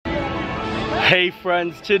Hey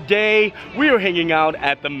friends, today we are hanging out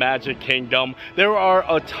at the Magic Kingdom. There are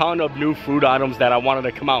a ton of new food items that I wanted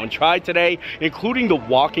to come out and try today, including the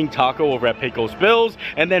walking taco over at Pecos Bill's,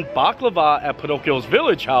 and then baklava at Pinocchio's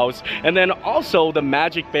Village House, and then also the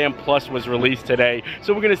MagicBand Plus was released today.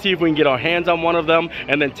 So we're gonna see if we can get our hands on one of them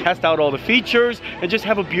and then test out all the features and just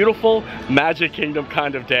have a beautiful Magic Kingdom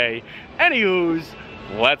kind of day. Anywho's,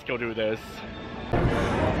 let's go do this.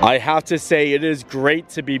 I have to say, it is great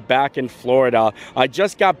to be back in Florida. I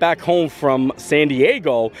just got back home from San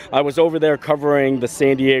Diego. I was over there covering the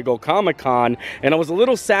San Diego Comic-Con, and I was a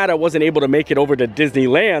little sad I wasn't able to make it over to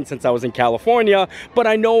Disneyland since I was in California, but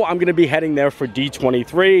I know I'm gonna be heading there for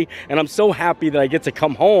D23, and I'm so happy that I get to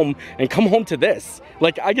come home and come home to this.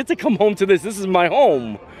 Like, I get to come home to this. This is my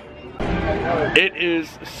home. It is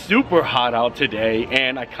super hot out today,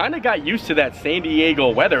 and I kind of got used to that San Diego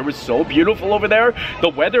weather. It was so beautiful over there. The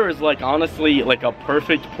weather is like, honestly, like a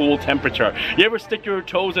perfect pool temperature. You ever stick your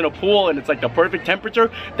toes in a pool and it's like the perfect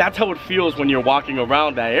temperature? That's how it feels when you're walking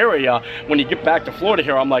around that area. When you get back to Florida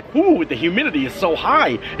here, I'm like, ooh, the humidity is so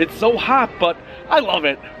high. It's so hot, but I love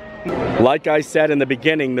it. Like I said in the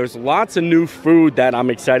beginning, there's lots of new food that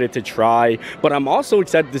I'm excited to try, but I'm also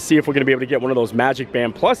excited to see if we're going to be able to get one of those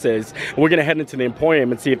MagicBand Pluses. We're going to head into the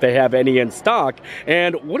Emporium and see if they have any in stock.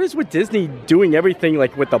 And what is with Disney doing everything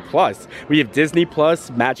like with the Plus? We have Disney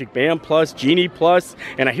Plus, MagicBand Plus, Genie Plus,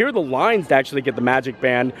 and I hear the lines to actually get the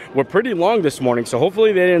MagicBand were pretty long this morning, so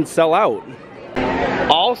hopefully they didn't sell out.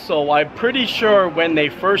 Also, I'm pretty sure when they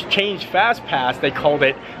first changed FastPass, they called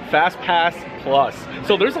it FastPass Plus.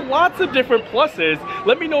 So there's lots of different pluses.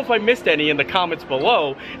 Let me know if I missed any in the comments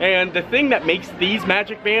below. And the thing that makes these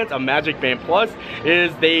MagicBands a MagicBand Plus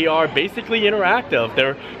is they are basically interactive.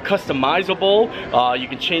 They're customizable. You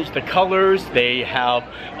can change the colors. They have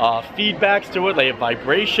feedbacks to it. They have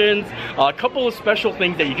vibrations. A couple of special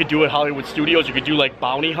things that you could do at Hollywood Studios. You could do like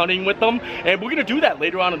bounty hunting with them. And we're gonna do that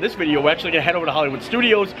later on in this video. We're actually gonna head over to Hollywood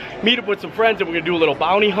Studios, meet up with some friends, and we're gonna do a little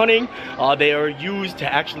bounty hunting. They are used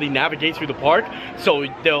to actually navigate through the park, so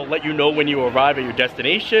they'll let you know when you arrive at your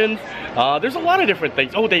destinations. There's a lot of different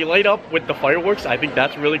things. Oh, they light up with the fireworks. I think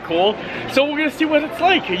that's really cool. So we're gonna see what it's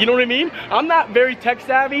like. You know what I mean? I'm not very tech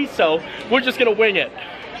savvy, so we're just gonna wing it.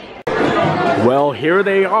 Well, here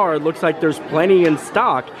they are. It looks like there's plenty in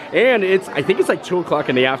stock, and I think it's like 2 o'clock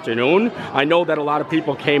in the afternoon. I know that a lot of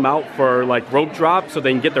people came out for like rope drop so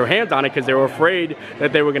they can get their hands on it because they were afraid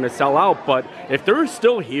that they were going to sell out. But if they're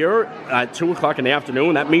still here at 2 o'clock in the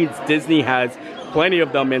afternoon, that means Disney has plenty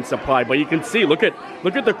of them in supply. But you can see, look at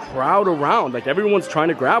the crowd around. Like, everyone's trying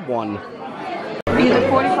to grab one.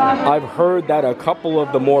 I've heard that a couple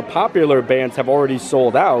of the more popular bands have already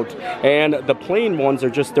sold out, and the plain ones are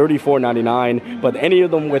just $34.99, but any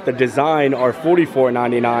of them with the design are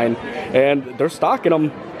 $44.99, and they're stocking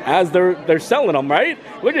them as they're selling them, right?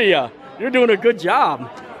 Look at you. You're doing a good job.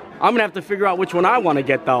 I'm gonna have to figure out which one I want to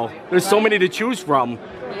get, though. There's so many to choose from.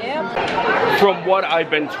 From what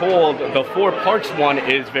I've been told, the Four Parks one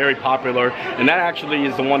is very popular, and that actually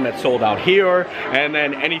is the one that sold out here, and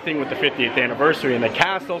then anything with the 50th anniversary in the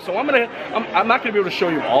castle. So I'm not gonna be able to show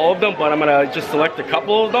you all of them, but I'm gonna just select a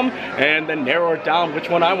couple of them and then narrow it down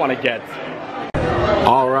which one I want to get.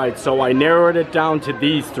 Alright, so I narrowed it down to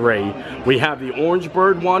these three. We have the Orange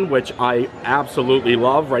Bird one, which I absolutely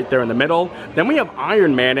love, right there in the middle. Then we have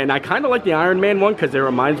Iron Man, and I kind of like the Iron Man one because it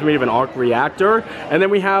reminds me of an arc reactor. And then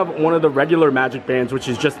we have one of the regular MagicBands, which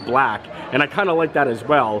is just black, and I kind of like that as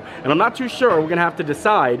well. And I'm not too sure, we're gonna have to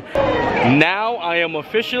decide. Now I am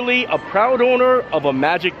officially a proud owner of a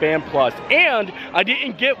MagicBand Plus, and I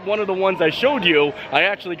didn't get one of the ones I showed you. I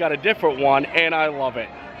actually got a different one, and I love it.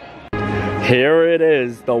 Here it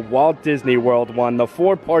is, the Walt Disney World one, the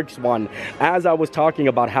Four Parks one. As I was talking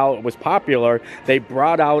about how it was popular, they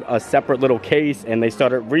brought out a separate little case and they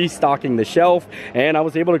started restocking the shelf, and I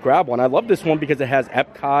was able to grab one. I love this one because it has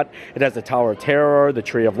Epcot, it has the Tower of Terror, the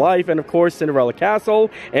Tree of Life, and of course Cinderella Castle,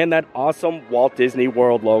 and that awesome Walt Disney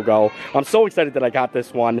World logo. I'm so excited that I got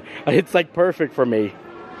this one. It's like perfect for me.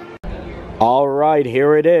 Alright,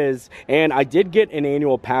 here it is, and I did get an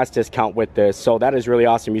annual pass discount with this, so that is really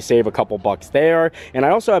awesome. You save a couple bucks there, and I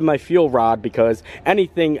also have my fuel rod because any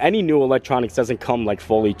new electronics doesn't come like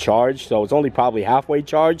fully charged, so it's only probably halfway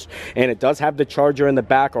charged, and it does have the charger in the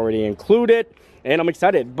back already included. And I'm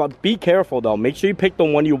excited, but be careful though. Make sure you pick the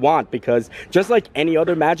one you want, because just like any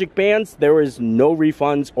other MagicBands, there is no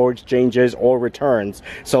refunds or exchanges or returns.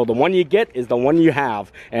 So the one you get is the one you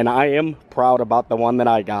have, and I am proud about the one that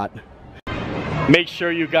I got. Make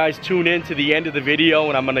sure you guys tune in to the end of the video,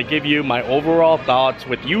 and I'm going to give you my overall thoughts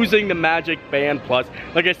with using the MagicBand Plus.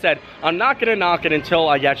 Like I said, I'm not going to knock it until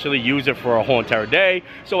I actually use it for a whole entire day.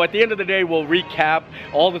 So at the end of the day, we'll recap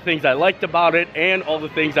all the things I liked about it and all the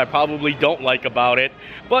things I probably don't like about it.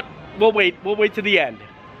 But we'll wait to the end.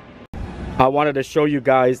 I wanted to show you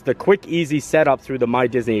guys the quick, easy setup through the My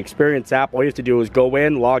Disney Experience app. All you have to do is go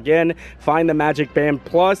in, log in, find the MagicBand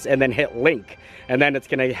Plus, and then hit link. And then it's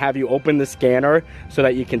going to have you open the scanner so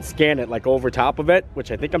that you can scan it like over top of it,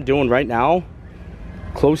 which I think I'm doing right now,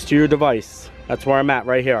 close to your device. That's where I'm at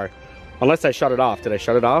right here. Unless I shut it off. Did I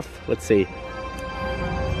shut it off? Let's see.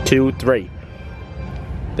 2, 3.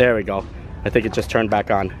 There we go. I think it just turned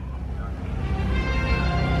back on.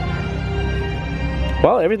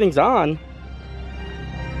 Well, everything's on.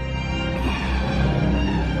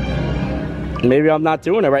 Maybe I'm not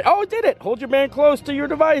doing it right. Oh, it did it. Hold your band close to your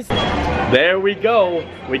device. There we go.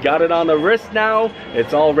 We got it on the wrist now.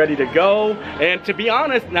 It's all ready to go. And to be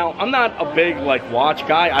honest, now, I'm not a big watch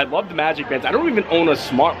guy. I love the MagicBands. I don't even own a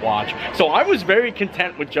smartwatch. So I was very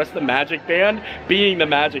content with just the MagicBand being the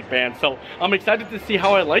MagicBand. So I'm excited to see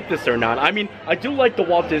how I like this or not. I mean, I do like the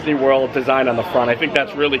Walt Disney World design on the front. I think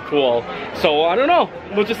that's really cool. So I don't know.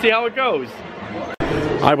 We'll just see how it goes.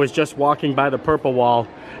 I was just walking by the purple wall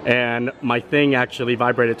and my thing actually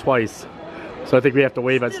vibrated twice. So I think we have to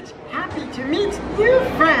wave it. Happy to meet you,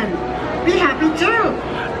 friend. Be happy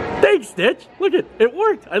too. Thanks, Stitch. Look it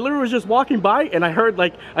worked. I literally was just walking by and I heard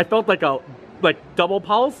I felt like a double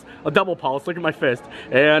pulse, look at my fist.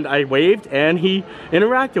 And I waved and he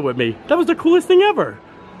interacted with me. That was the coolest thing ever.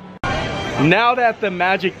 Now that the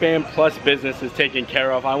MagicBand Plus business is taken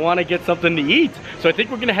care of, I want to get something to eat. So I think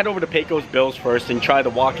we're going to head over to Pecos Bill's first and try the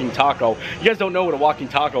walking taco. You guys don't know what a walking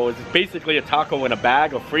taco is. It's basically a taco in a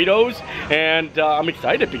bag of Fritos. And I'm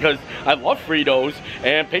excited because I love Fritos.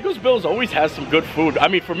 And Pecos Bill's always has some good food. I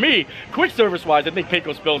mean, for me, quick service wise, I think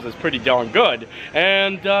Pecos Bill's is pretty darn good.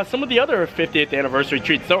 And some of the other 50th anniversary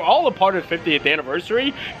treats, they're all a part of the 50th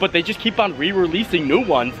anniversary, but they just keep on re-releasing new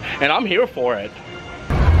ones. And I'm here for it.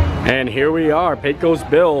 And here we are, Pecos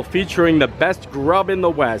Bill, featuring the best grub in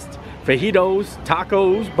the West. Fajitos,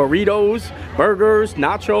 tacos, burritos, burgers,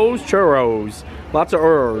 nachos, churros. Lots of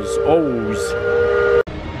O's.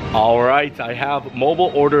 All right, I have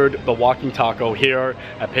mobile ordered the walking taco here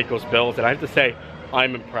at Pecos Bill's, and I have to say,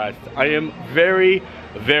 I'm impressed. I am very,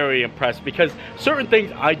 very impressed because certain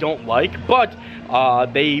things I don't like, but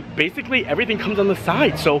they basically, everything comes on the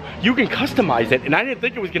side, so you can customize it, and I didn't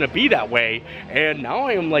think it was gonna be that way, and now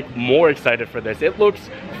I am more excited for this. It looks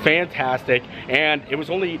fantastic, and it was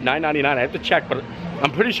only $9.99. I have to check, but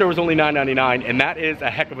I'm pretty sure it was only $9.99, and that is a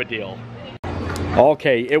heck of a deal.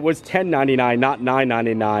 Okay, it was $10.99, not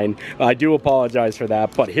 $9.99. I do apologize for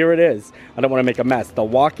that, but here it is. I don't want to make a mess. The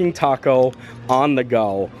walking taco on the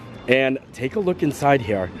go. And take a look inside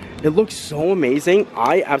here. It looks so amazing.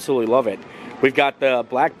 I absolutely love it. We've got the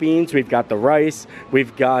black beans, we've got the rice,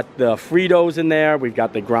 we've got the Fritos in there, we've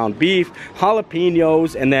got the ground beef,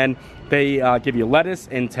 jalapenos, and then they give you lettuce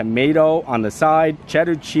and tomato on the side,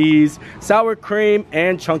 cheddar cheese, sour cream,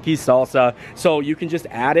 and chunky salsa. So you can just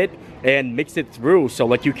add it and mix it through,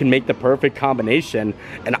 so you can make the perfect combination.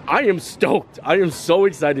 And I am stoked. I am so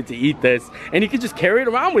excited to eat this. And you can just carry it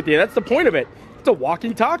around with you. That's the point of it. It's a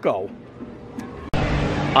walking taco.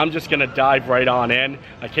 I'm just gonna dive right on in.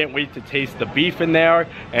 I can't wait to taste the beef in there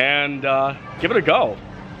and give it a go.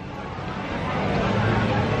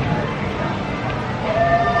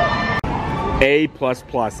 A++.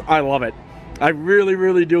 I love it. I really,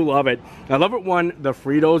 really do love it. I love it when the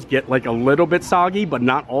Fritos get a little bit soggy, but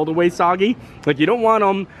not all the way soggy. You don't want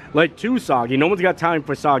them too soggy. No one's got time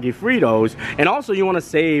for soggy Fritos. And also you want to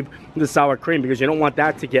save the sour cream because you don't want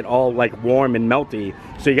that to get all warm and melty.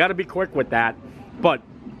 So you got to be quick with that. But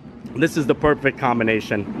this is the perfect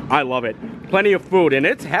combination. I love it. Plenty of food, and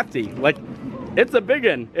it's hefty. It's a big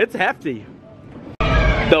one. It's hefty.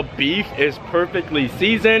 The beef is perfectly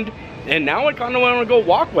seasoned. And now I kind of want to go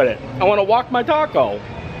walk with it. I want to walk my taco.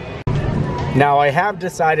 Now I have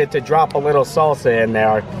decided to drop a little salsa in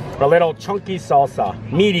there. A little chunky salsa,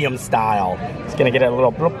 medium style. It's going to get a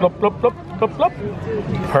little bloop, bloop, bloop, bloop, bloop,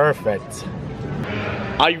 bloop. Perfect.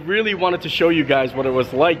 I really wanted to show you guys what it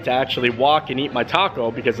was like to actually walk and eat my taco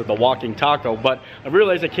because of the walking taco, but I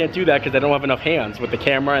realized I can't do that because I don't have enough hands with the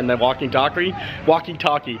camera and the walkie-talkie.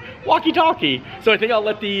 So I think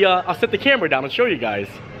I'll set the camera down and show you guys.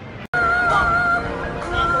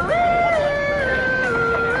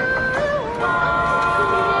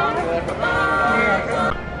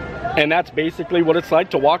 And that's basically what it's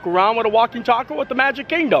like to walk around with a walking taco at the Magic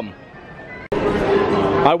Kingdom.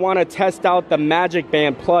 I want to test out the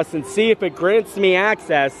MagicBand Plus and see if it grants me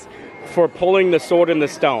access for pulling the sword in the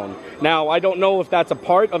stone. Now, I don't know if that's a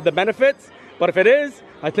part of the benefits, but if it is,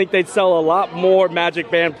 I think they'd sell a lot more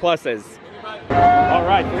MagicBand Pluses. All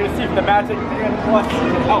right, we're gonna see if the MagicBand Plus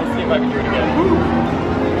can help. See if I can do it again. Woo.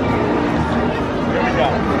 Here we go.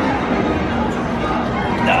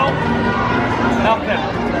 No, nothing.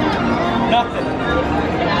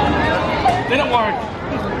 Didn't work.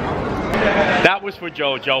 That was for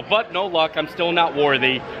JoJo, but no luck. I'm still not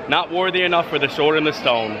worthy. Not worthy enough for the sword in the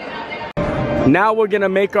stone. Now we're gonna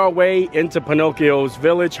make our way into Pinocchio's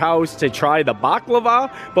village house to try the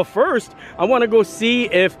baklava. But first, I wanna go see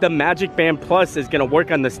if the MagicBand Plus is gonna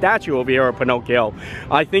work on the statue over here at Pinocchio.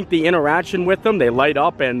 I think the interaction with them, they light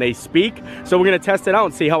up and they speak. So we're gonna test it out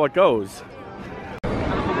and see how it goes.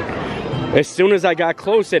 As soon as I got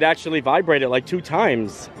close, it actually vibrated like 2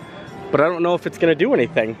 times. But I don't know if it's gonna do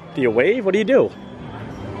anything. Do you wave? What do you do?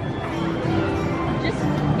 Just,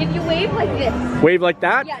 if you wave like this. Wave like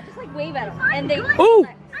that? Yeah, just like wave at them. And they... Ooh!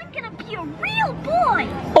 I'm gonna be a real boy!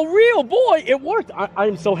 A real boy! It worked!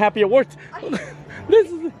 I'm so happy it worked. This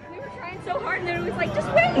is... We were trying so hard and then it was like,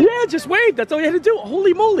 just wave! Yeah, just wave. That's all you had to do.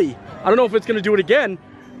 Holy moly. I don't know if it's gonna do it again,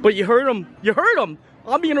 but you heard him. You heard him.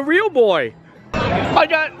 I'm being a real boy. I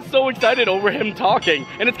got so excited over him talking,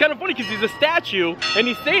 and it's kind of funny because he's a statue and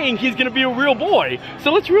he's saying he's gonna be a real boy,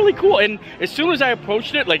 so it's really cool. And as soon as I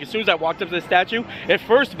approached it, like as soon as I walked up to the statue, it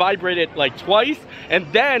first vibrated like twice, and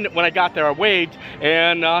then when I got there I waved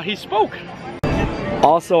and he spoke.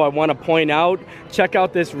 Also, I want to point out, check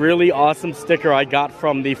out this really awesome sticker I got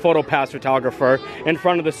from the PhotoPass photographer in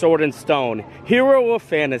front of the Sword and Stone. Hero of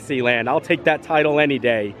Fantasyland. I'll take that title any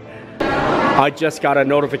day. I just got a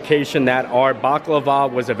notification that our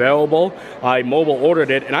baklava was available. I mobile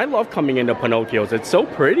ordered it, and I love coming into Pinocchio's. It's so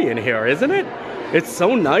pretty in here, isn't it? It's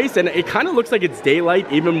so nice, and it kind of looks like it's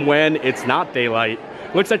daylight even when it's not daylight.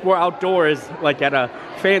 Looks like we're outdoors, like at a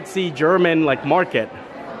fancy German like market.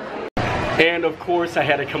 And of course, I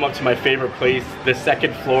had to come up to my favorite place, the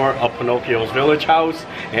 2nd floor of Pinocchio's village house,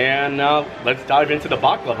 and let's dive into the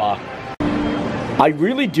baklava. I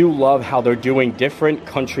really do love how they're doing different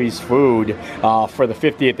countries' food for the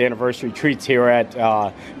 50th anniversary treats here at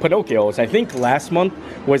Pinocchio's. I think last month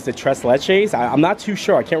was the Tres Leches. I'm not too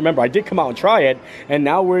sure. I can't remember. I did come out and try it, and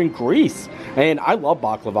now we're in Greece. And I love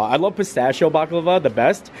baklava. I love pistachio baklava the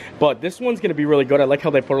best, but this one's going to be really good. I like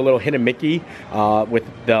how they put a little hint of Mickey with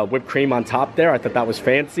the whipped cream on top there. I thought that was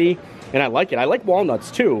fancy, and I like it. I like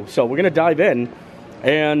walnuts too, so we're going to dive in,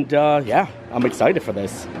 and yeah, I'm excited for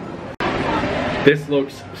this. This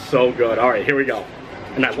looks so good. All right, here we go.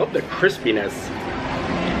 And I love the crispiness.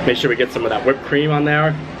 Make sure we get some of that whipped cream on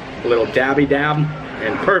there. A little dabby dab,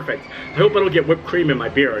 and perfect. I hope it'll get whipped cream in my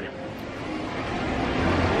beard.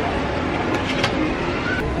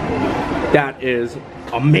 That is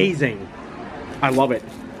amazing. I love it.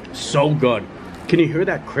 So good. Can you hear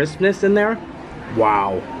that crispness in there?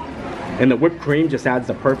 Wow. And the whipped cream just adds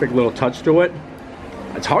the perfect little touch to it.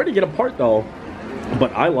 It's hard to get apart though.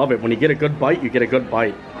 But I love it. When you get a good bite, you get a good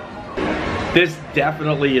bite. This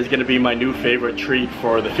definitely is going to be my new favorite treat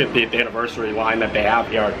for the 50th anniversary line that they have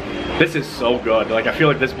here. This is so good. Like, I feel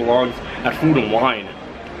like this belongs at Food and Wine.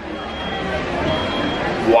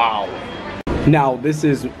 Wow. Now, this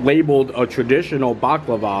is labeled a traditional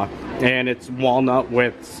baklava, and it's walnut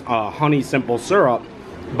with honey simple syrup.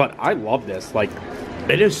 But I love this. Like,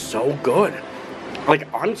 it is so good. Like,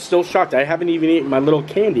 I'm still shocked. I haven't even eaten my little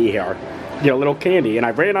candy here. A little candy, and I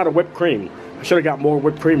ran out of whipped cream. I should have got more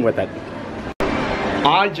whipped cream with it.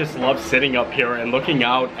 I just love sitting up here and looking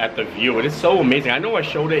out at the view. It is so amazing. I know I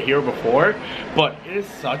showed it here before, but it is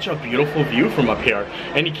such a beautiful view from up here,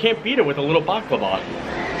 and you can't beat it with a little baklava.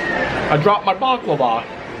 I dropped my baklava.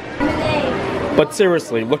 But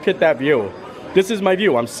seriously, look at that view. This is my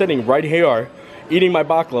view. I'm sitting right here eating my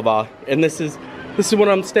baklava, and this is what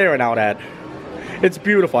I'm staring out at. It's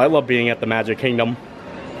beautiful. I love being at the Magic Kingdom.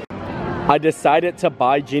 I decided to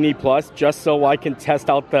buy Genie Plus just so I can test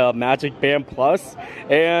out the MagicBand Plus,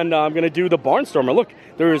 and I'm going to do the Barnstormer. Look,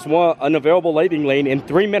 there is an available lighting lane in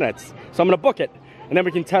 3 minutes, so I'm going to book it, and then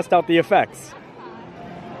we can test out the effects.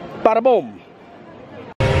 Bada boom!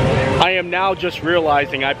 I am now just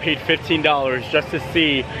realizing I paid $15 just to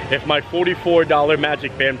see if my $44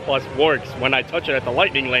 MagicBand Plus works when I touch it at the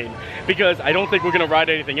lightning lane, because I don't think we're gonna ride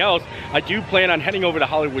anything else. I do plan on heading over to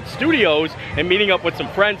Hollywood Studios and meeting up with some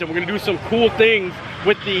friends, and we're gonna do some cool things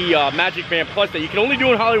with the MagicBand Plus that you can only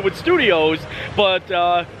do in Hollywood Studios, but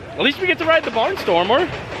at least we get to ride the Barnstormer.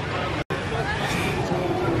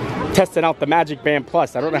 Testing out the MagicBand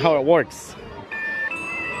Plus. I don't know how it works.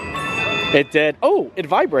 It did. Oh, it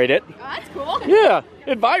vibrated. Oh, that's cool. Yeah,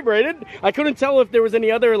 it vibrated. I couldn't tell if there was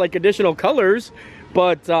any other like additional colors,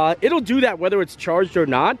 but it'll do that whether it's charged or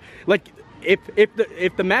not. Like if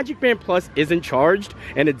the MagicBand Plus isn't charged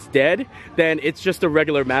and it's dead, then it's just a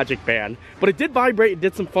regular MagicBand. But it did vibrate, it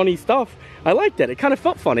did some funny stuff. I liked it. It kind of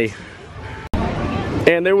felt funny.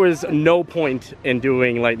 And there was no point in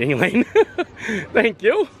doing Lightning Lane. Thank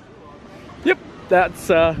you. Yep, that's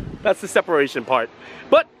the separation part.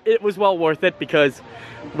 But it was well worth it because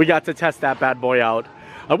we got to test that bad boy out.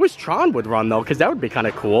 I wish Tron would run though, because that would be kind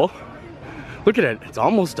of cool. Look at it, it's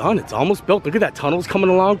almost done, it's almost built. Look at that, tunnel's coming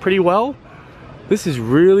along pretty well. This is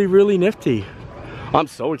really, really nifty. I'm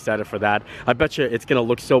so excited for that. I bet you it's gonna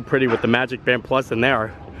look so pretty with the MagicBand Plus in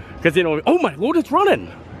there. Because you know, oh my lord, it's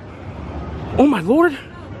running. Oh my lord,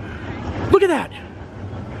 look at that.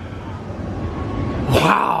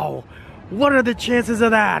 Wow, what are the chances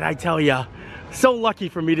of that, I tell ya. So lucky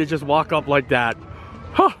for me to just walk up like that.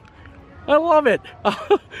 Huh, I love it.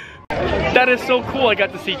 That is so cool. I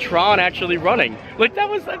got to see Tron actually running. Like that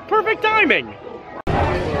was like perfect timing.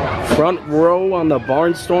 Front row on the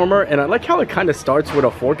Barnstormer, and I like how it kind of starts with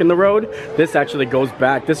a fork in the road. This actually goes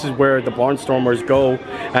back. This is where the Barnstormers go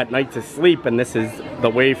at night to sleep, and this is the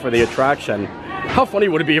way for the attraction. How funny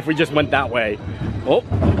would it be if we just went that way? Oh,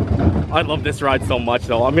 I love this ride so much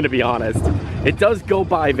though, I'm gonna be honest. It does go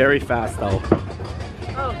by very fast though.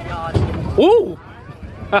 Oh god. Ooh!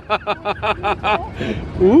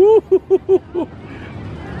 Ooh!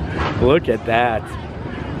 Look at that.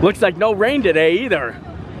 Looks like no rain today either.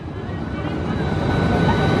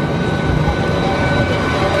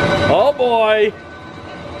 Oh boy!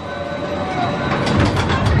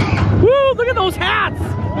 Woo! Look at those hats!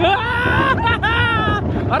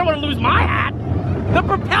 I don't want to lose my hat. The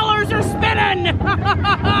propellers are spinning!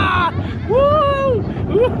 Woo!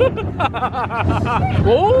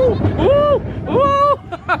 Woo! Woo! Woo!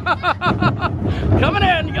 Coming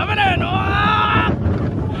in! Coming in! Ah!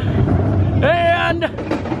 And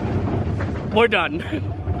we're done.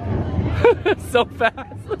 So fast.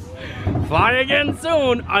 Fly again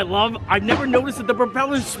soon. I've never noticed that the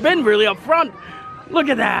propellers spin really up front. Look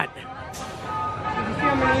at that.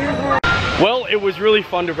 Well, it was really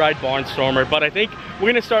fun to ride Barnstormer, but I think we're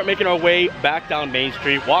gonna start making our way back down Main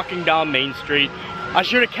Street, walking down Main Street. I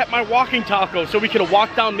should have kept my walking taco so we could have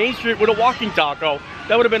walked down Main Street with a walking taco.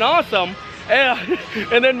 That would have been awesome.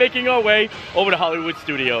 And then making our way over to Hollywood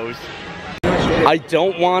Studios. I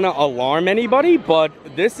don't want to alarm anybody, but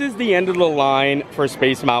this is the end of the line for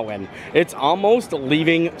Space Mountain. It's almost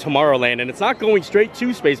leaving Tomorrowland, and it's not going straight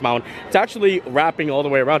to Space Mountain. It's actually wrapping all the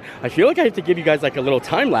way around. I feel like I have to give you guys like a little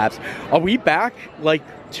time lapse. Are we back like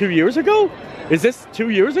 2 years ago? Is this 2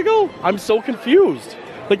 years ago? I'm so confused.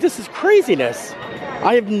 Like, this is craziness.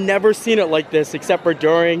 I have never seen it like this except for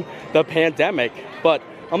during the pandemic. But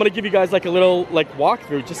I'm gonna give you guys like a little like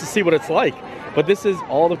walkthrough just to see what it's like. But this is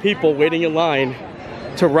all the people waiting in line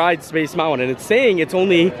to ride Space Mountain, and it's saying it's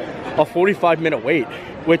only a 45-minute wait,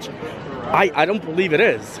 which I don't believe it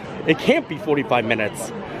is. It can't be 45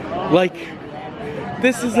 minutes. Like,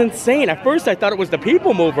 this is insane. At first I thought it was the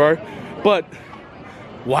people mover, but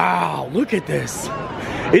wow, look at this.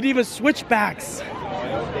 It even switchbacks.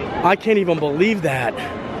 I can't even believe that.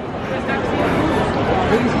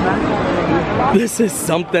 This is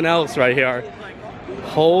something else right here.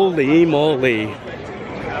 Holy moly.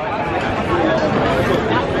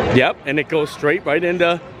 Yep, and it goes straight right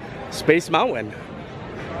into Space Mountain.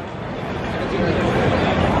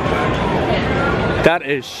 That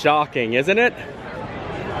is shocking, isn't it?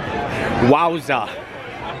 Wowza.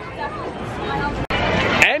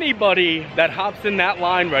 Anybody that hops in that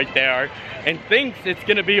line right there and thinks it's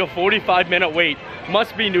gonna be a 45-minute wait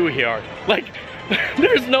must be new here. Like,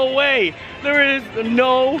 there's no way. There is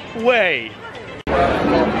no way.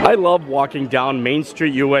 I love walking down Main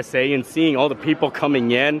Street USA and seeing all the people coming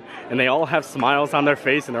in, and they all have smiles on their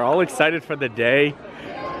face and they're all excited for the day.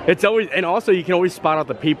 It's always, and also you can always spot out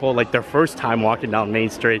the people like their first time walking down Main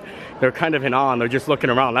Street. They're kind of in awe and they're just looking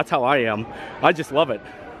around. That's how I am. I just love it.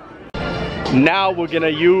 Now we're gonna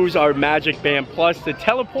use our MagicBand Plus to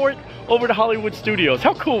teleport over to Hollywood Studios.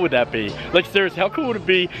 How cool would that be? Like, seriously, how cool would it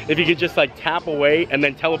be if you could just like tap away and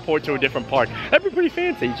then teleport to a different park? That'd be pretty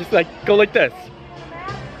fancy. Just like go like this.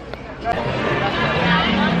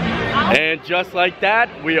 And just like that,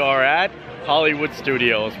 we are at Hollywood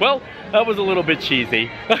Studios. Well, that was a little bit cheesy,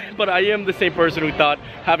 but I am the same person who thought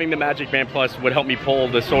having the MagicBand Plus would help me pull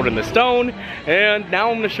the Sword in the Stone. And now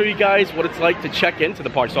I'm gonna show you guys what it's like to check into the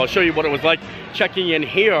park. So I'll show you what it was like checking in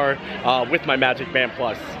here with my MagicBand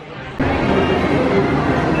Plus.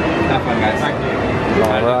 Have fun, guys. Thank you.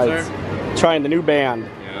 All right, trying the new band.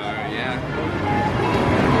 Yeah.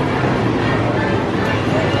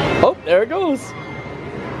 there it goes.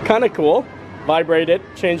 Kind of cool. Vibrate it,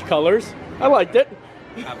 change colors. I liked it.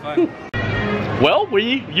 Have fun. Well,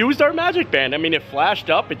 we used our MagicBand. I mean, it flashed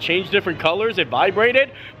up, it changed different colors, it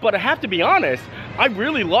vibrated, but I have to be honest, I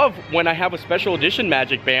really love when I have a special edition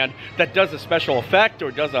MagicBand that does a special effect or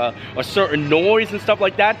does a certain noise and stuff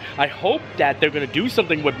like that. I hope that they're gonna do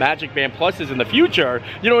something with MagicBand Pluses in the future,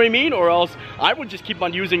 you know what I mean? Or else I would just keep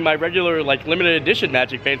on using my regular, like, limited edition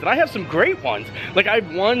MagicBands, and I have some great ones. Like, I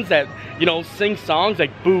have ones that, you know, sing songs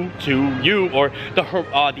like Boo to You, or the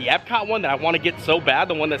Epcot one that I wanna get so bad,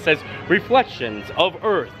 the one that says Reflections of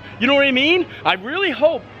Earth. You know what I mean? I really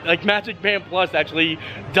hope like MagicBand Plus actually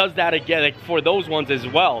does that again, like for those ones as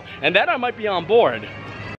well. And then I might be on board.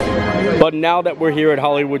 But now that we're here at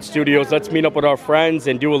Hollywood Studios, let's meet up with our friends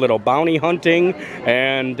and do a little bounty hunting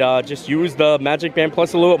and just use the MagicBand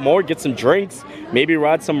Plus a little bit more, get some drinks, maybe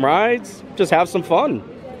ride some rides, just have some fun.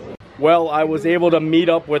 Well, I was able to meet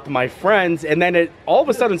up with my friends, and then it all of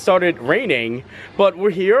a sudden started raining. But we're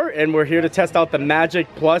here, and we're here to test out the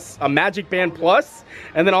MagicBand Plus,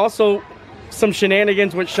 and then also some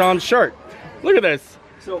shenanigans with Sean's shirt. Look at this.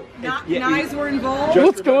 So, Knives were involved.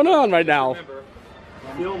 What's going on right now? Remember,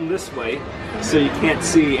 film this way so you can't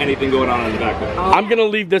see anything going on in the background. I'm gonna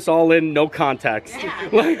leave this all in, no context.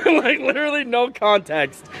 like literally no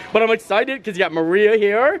context. But I'm excited because you got Maria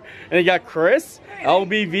here, and you got Chris,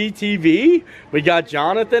 LBVTV. We got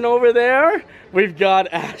Jonathan over there. We've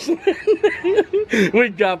got Ashley.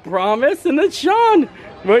 We've got Promise, and then Sean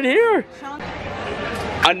right here.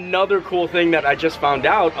 Another cool thing that I just found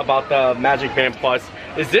out about the MagicBand Plus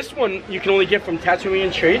is this one you can only get from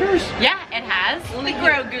Tatooine Traders. Yeah, it has. Only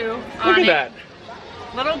Grogu on Look at it. that.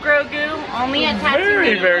 Little Grogu, only at Tatooine.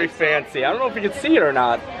 Very, very fancy. I don't know if you can see it or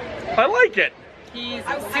not. I like it. He's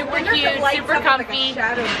super cute, super comfy,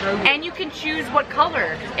 and you can choose what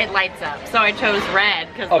color it lights up. So I chose red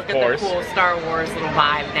because look at the cool Star Wars little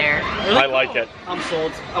vibe there. Really I like it. I'm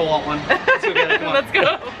sold. I want one. Let's go get it. Come on. Let's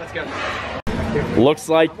go. Let's go. Looks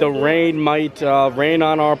like the rain might rain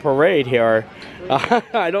on our parade here.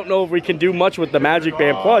 I don't know if we can do much with the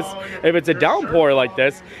MagicBand Plus if it's a downpour like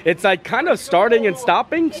this. It's like kind of starting and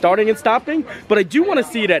stopping, but I do want to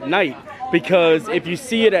see it at night, because if you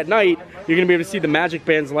see it at night, you're going to be able to see the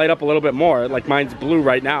MagicBands light up a little bit more, like mine's blue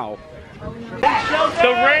right now.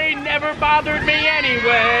 The rain never bothered me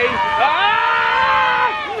anyway. Ah!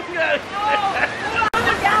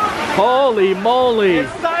 Holy moly.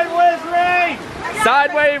 It's sideways rain!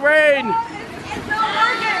 Sideways rain!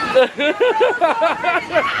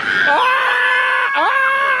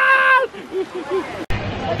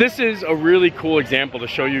 This is a really cool example to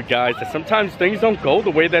show you guys that sometimes things don't go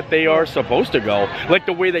the way that they are supposed to go, like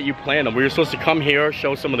the way that you plan them. We were supposed to come here,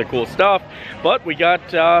 show some of the cool stuff, but we got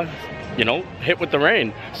you know, hit with the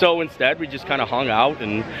rain. So instead we just kind of hung out,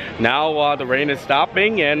 and now the rain is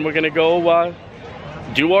stopping, and we're gonna go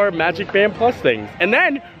do our MagicBand Plus things, and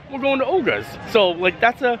then we're going to Olga's. So like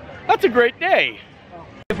that's a great day.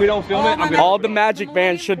 If we don't film it, I'm all the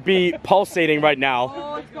MagicBands should be pulsating right now.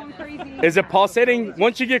 Oh, it's going crazy. Is it pulsating?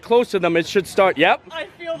 Once you get close to them, it should start. Yep. I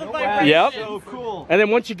feel the vibration. Yep. so cool. And then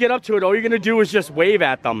once you get up to it, all you're gonna do is just wave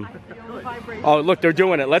at them. Oh, look, they're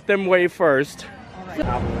doing it. Let them wave first.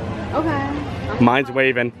 Okay. Mine's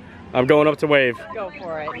waving. I'm going up to wave. Go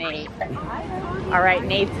for it, Nate. All right,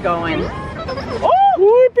 Nate's going.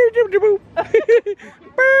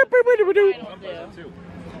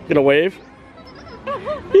 Gonna wave.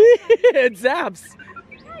 It zaps.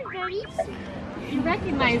 You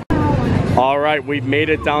recognize. All right, we've made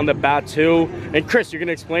it down to Batu. And Chris, you're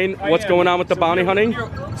gonna explain what's going on with the bounty hunting?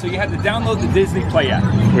 So you had to download the Disney Play app.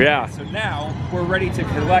 Yeah. So now we're ready to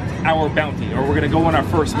collect our bounty, or we're gonna go on our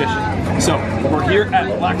first mission. So we're here at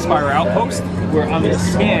Blackspire Outpost, where I'm gonna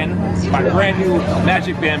scan my brand new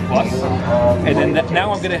MagicBand Plus, and then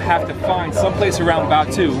now I'm gonna have to find someplace around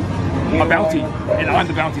Batu a bounty, and I'm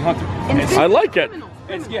the bounty hunter. And so I like it.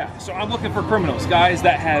 yeah, so I'm looking for criminals, guys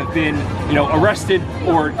that have been, you know, arrested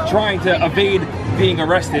or trying to evade being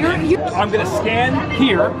arrested. And I'm gonna scan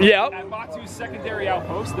here at Batu's secondary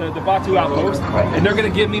outpost, the Batu outpost, and they're gonna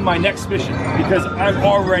give me my next mission because I'm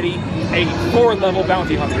already a 4-level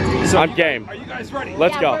bounty hunter. So I'm game. Are you guys ready?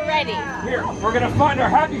 Let's go. We're ready. Here, we're gonna find our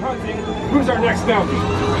happy hunting. Who's our next bounty?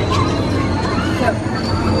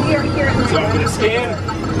 So I'm gonna scan.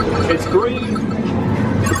 It's green.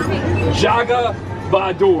 Jaga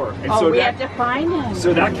Bador. And so we have to find him.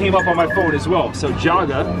 So that came up on my phone as well. So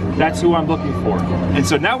Jaga, that's who I'm looking for. And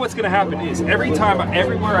so now what's gonna happen is everywhere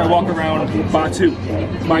I walk around Batu,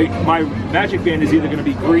 my magic band is either gonna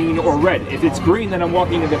be green or red. If it's green, then I'm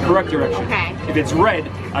walking in the correct direction. Okay. If it's red,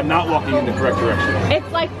 I'm not walking in the correct direction. It's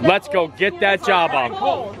like let's go get that Jabba.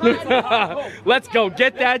 Let's go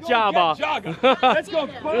get that Jabba. Let's go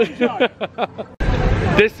find Jaga.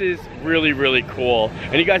 This is really, really cool.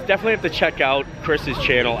 And you guys definitely have to check out Chris's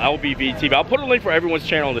channel, LBV TV. I'll put a link for everyone's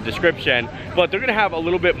channel in the description, but they're gonna have a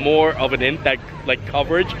little bit more of an in-depth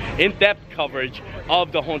coverage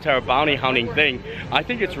of the whole entire bounty hunting thing. I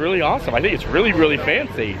think it's really awesome. I think it's really, really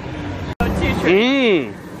fancy.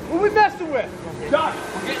 Who we messing with? Jaga.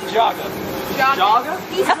 We're getting Jaga. Jaga?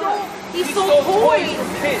 He sold toys.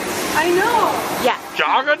 I know. Yeah.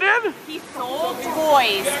 Jaga did? He sold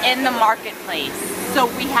toys in the marketplace. So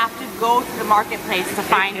we have to go to the marketplace to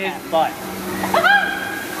find him. Butt.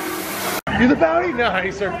 You the bounty? No,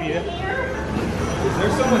 he's Sophia. Is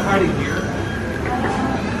there someone hiding here?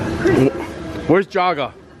 Where's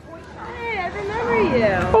Jaga? Hey, I remember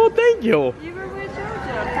you. Oh, thank you. You were with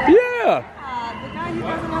JoJo. Yeah. The guy who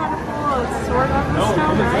doesn't know how to pull a sword off the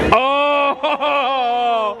stone, right?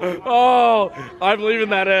 Oh, I'm leaving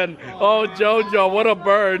that in. Oh, JoJo, what a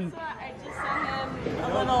burn. I just sent him a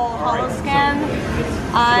little holo scan.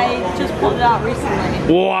 I just pulled it out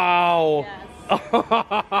recently. Wow.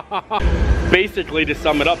 Yes. Basically, to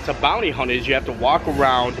sum it up, to bounty hunters, you have to walk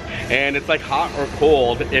around and it's like hot or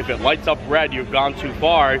cold. If it lights up red, you've gone too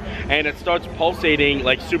far, and it starts pulsating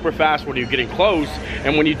like super fast when you're getting close,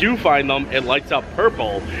 and when you do find them, it lights up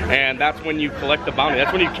purple, and that's when you collect the bounty.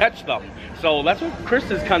 That's when you catch them. So that's what Chris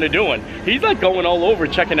is kind of doing. He's like going all over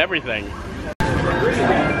checking everything.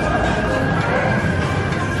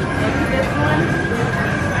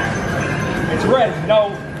 It's red.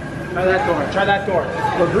 No. Try that door. Try that door.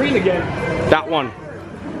 We're green again. That one.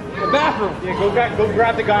 The bathroom. Yeah, go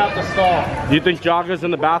grab the guy off the stall. Do you think Jaga's in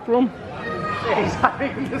the bathroom? Yeah, he's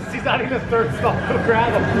hiding in the third stall. Go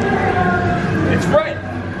grab him. It's red.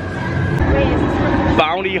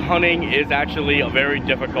 Bounty hunting is actually a very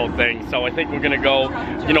difficult thing, so I think we're gonna go,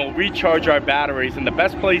 you know, recharge our batteries, and the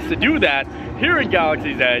best place to do that here in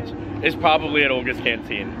Galaxy's Edge is probably at Olga's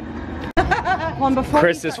Canteen.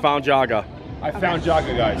 Chris has found Jaga. I found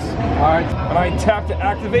Jaga, guys. All right, and I tap to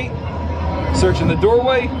activate. Search in the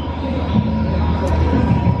doorway.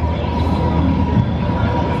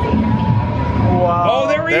 Wow. Oh,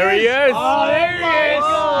 there he is. Oh, there he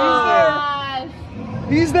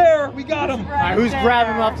is. He's there. We got him. All right, who's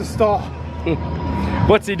grabbing him off the stall?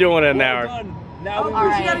 What's he doing in there? Now You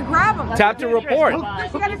gotta grab him. Tap to report. You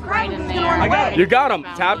gotta grab him. I got You got him.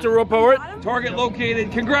 Tap to report. Target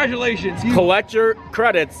located. Congratulations. Collect your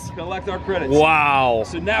credits. Collect our credits. Wow.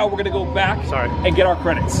 So now we're gonna go back and get our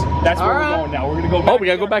credits. That's where we're going now. We're gonna go back. Oh, we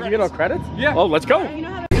gotta go back and get our credits? Yeah. Oh, let's go.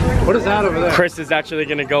 What is that over there? Chris is actually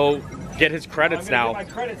gonna go get his credits now. Get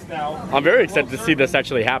my credits now. I'm very excited to see this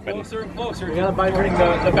actually happen. Closer and closer. You gotta buy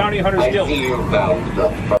the Bounty Hunters Guild.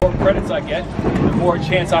 The more credits I get, the more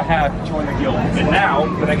chance I have to join the guild. And now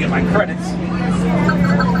that I get my credits,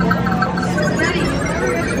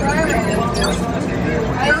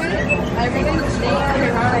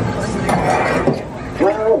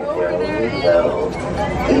 Well.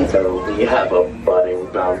 Either we have a budding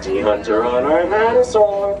bounty hunter on our hands,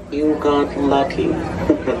 or you got lucky.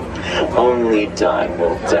 Only time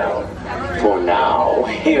will tell. For now,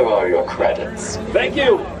 here are your credits. thank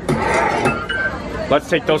you. Let's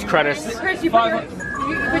take those credits.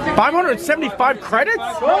 575 credits?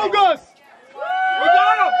 August! We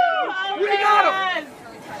got him. We got him.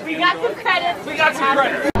 We got some credits. We got some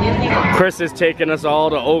credits. Chris is taking us all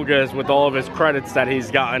to Olga's with all of his credits that he's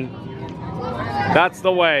gotten. That's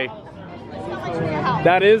the way.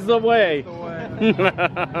 That is the way.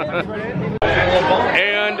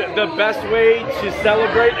 And the best way to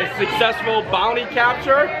celebrate a successful bounty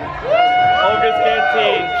capture, Olga's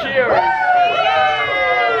Canteen. Cheers.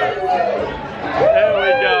 There we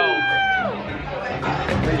go.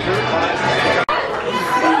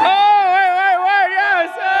 Oh, wait, yes!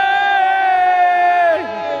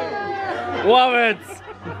 Hey! Love it.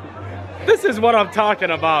 This is what I'm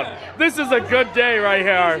talking about. This is a good day right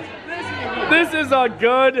here. This is a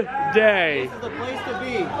good day. This is the place to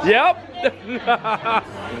be. Yep.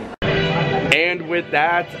 And with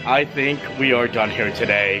that, I think we are done here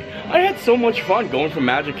today. I had so much fun going from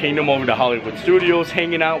Magic Kingdom over to Hollywood Studios,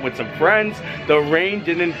 hanging out with some friends. The rain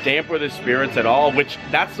didn't damper the spirits at all, which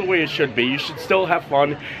that's the way it should be. You should still have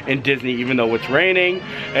fun in Disney even though it's raining.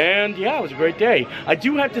 And yeah, it was a great day. I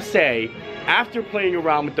do have to say, after playing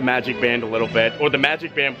around with the MagicBand a little bit, or the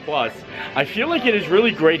MagicBand Plus, I feel like it is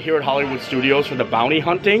really great here at Hollywood Studios for the bounty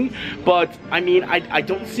hunting, but I mean, I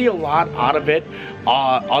don't see a lot out of it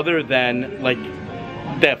other than like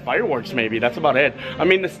the fireworks maybe. That's about it. I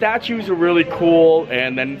mean, the statues are really cool,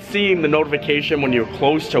 and then seeing the notification when you're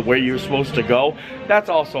close to where you're supposed to go, that's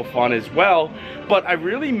also fun as well. But I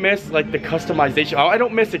really miss like the customization. Oh, I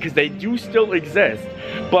don't miss it because they do still exist,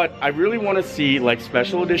 but I really want to see like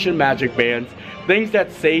special edition MagicBands, things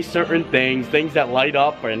that say certain things, things that light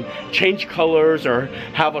up and change colors or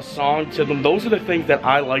have a song to them. Those are the things that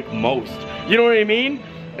I like most. You know what I mean?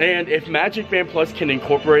 And if MagicBand Plus can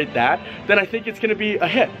incorporate that, then I think it's going to be a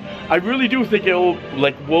hit. I really do think it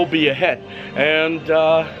will be a hit. And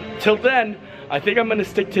till then, I think I'm going to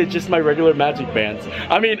stick to just my regular MagicBands.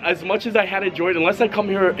 I mean, as much as I had enjoyed, unless I come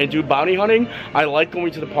here and do bounty hunting, I like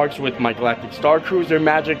going to the parks with my Galactic Star Cruiser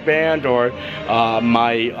MagicBand, or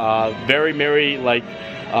my Very Merry like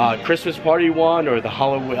Christmas Party one, or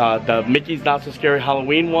the Mickey's Not So Scary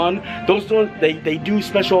Halloween one. Those they do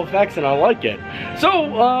special effects, and I like it.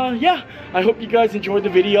 So yeah, I hope you guys enjoyed the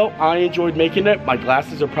video. I enjoyed making it. My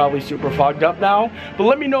glasses are probably super fogged up now, but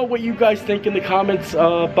let me know what you guys think in the comments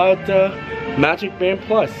about MagicBand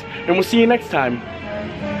Plus, and we'll see you next time.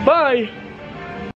 Bye.